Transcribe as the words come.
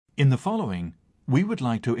In the following, we would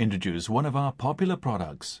like to introduce one of our popular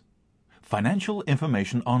products, Financial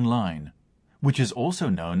Information Online, which is also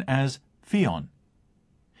known as FION.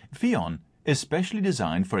 FION is specially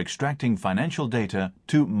designed for extracting financial data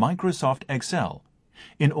to Microsoft Excel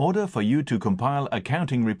in order for you to compile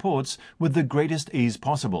accounting reports with the greatest ease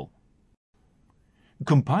possible.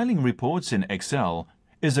 Compiling reports in Excel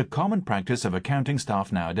is a common practice of accounting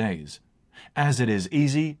staff nowadays, as it is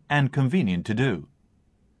easy and convenient to do.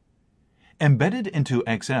 Embedded into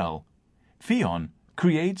Excel, FION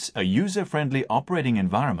creates a user-friendly operating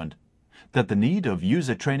environment that the need of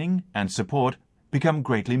user training and support become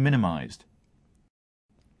greatly minimized.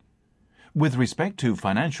 With respect to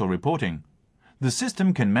financial reporting, the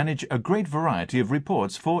system can manage a great variety of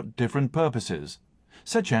reports for different purposes,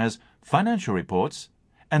 such as financial reports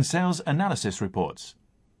and sales analysis reports.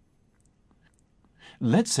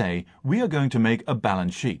 Let's say we are going to make a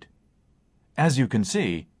balance sheet. As you can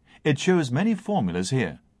see, it shows many formulas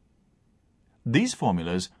here. These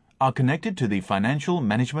formulas are connected to the financial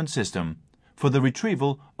management system for the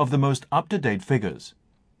retrieval of the most up-to-date figures.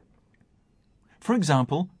 For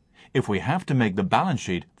example, if we have to make the balance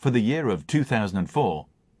sheet for the year of 2004,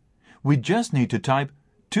 we just need to type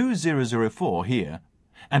 2004 here,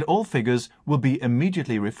 and all figures will be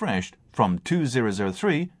immediately refreshed from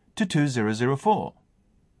 2003 to 2004.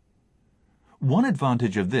 One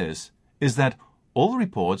advantage of this is that all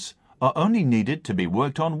reports are only needed to be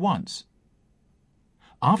worked on once.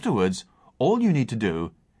 Afterwards, all you need to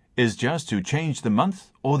do is just to change the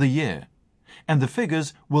month or the year, and the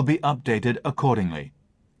figures will be updated accordingly.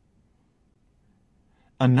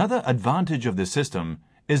 Another advantage of this system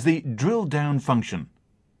is the drill down function.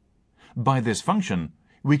 By this function,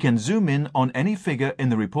 we can zoom in on any figure in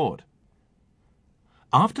the report.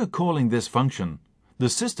 After calling this function, the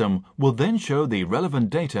system will then show the relevant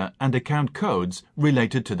data and account codes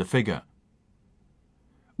related to the figure.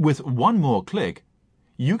 With one more click,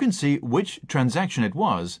 you can see which transaction it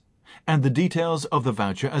was and the details of the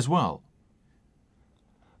voucher as well.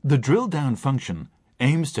 The drill down function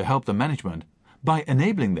aims to help the management by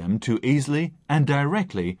enabling them to easily and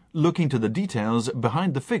directly look into the details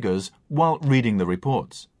behind the figures while reading the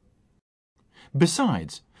reports.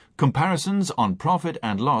 Besides, comparisons on profit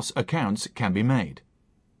and loss accounts can be made.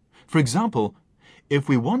 For example, if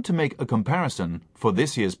we want to make a comparison for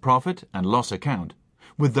this year's profit and loss account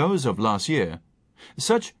with those of last year,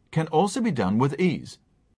 such can also be done with ease.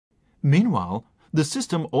 Meanwhile, the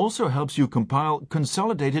system also helps you compile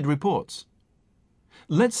consolidated reports.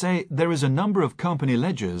 Let's say there is a number of company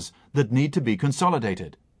ledgers that need to be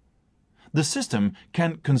consolidated. The system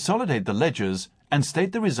can consolidate the ledgers and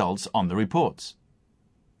state the results on the reports.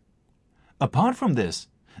 Apart from this,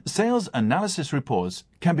 sales analysis reports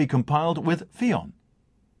can be compiled with FION.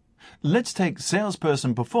 Let's take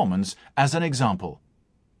Salesperson Performance as an example.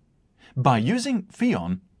 By using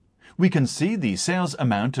FION, we can see the sales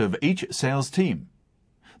amount of each sales team,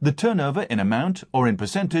 the turnover in amount or in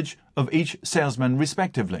percentage of each salesman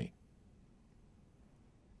respectively.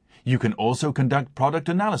 You can also conduct product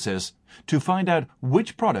analysis to find out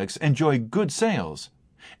which products enjoy good sales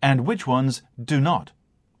and which ones do not.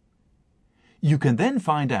 You can then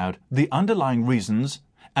find out the underlying reasons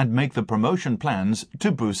and make the promotion plans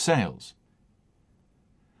to boost sales.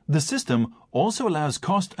 The system also allows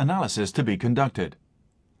cost analysis to be conducted.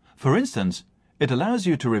 For instance, it allows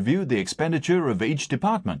you to review the expenditure of each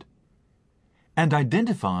department and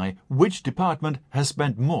identify which department has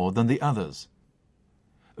spent more than the others.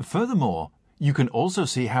 Furthermore, you can also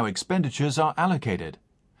see how expenditures are allocated,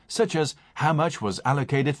 such as how much was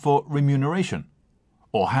allocated for remuneration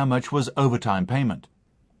or how much was overtime payment.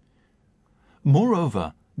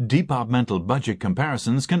 Moreover, departmental budget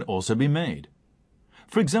comparisons can also be made.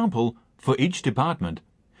 For example, for each department,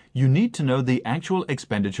 you need to know the actual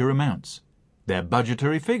expenditure amounts, their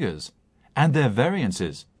budgetary figures, and their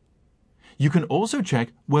variances. You can also check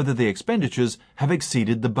whether the expenditures have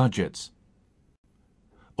exceeded the budgets.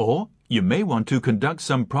 Or you may want to conduct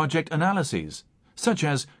some project analyses, such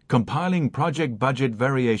as compiling project budget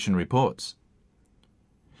variation reports.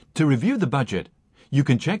 To review the budget, you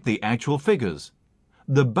can check the actual figures,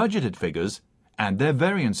 the budgeted figures, and their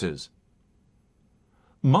variances.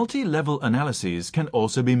 Multi-level analyses can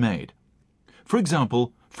also be made. For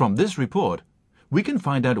example, from this report, we can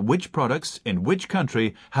find out which products in which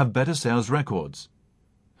country have better sales records,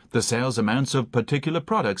 the sales amounts of particular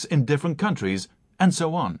products in different countries, and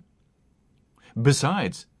so on.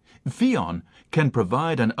 Besides, FION can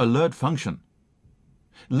provide an alert function.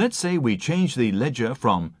 Let's say we change the ledger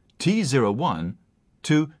from T01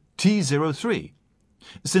 to T03.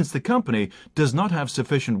 Since the company does not have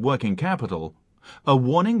sufficient working capital, A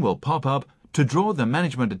warning will pop up to draw the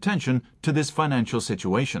management attention to this financial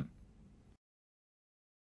situation.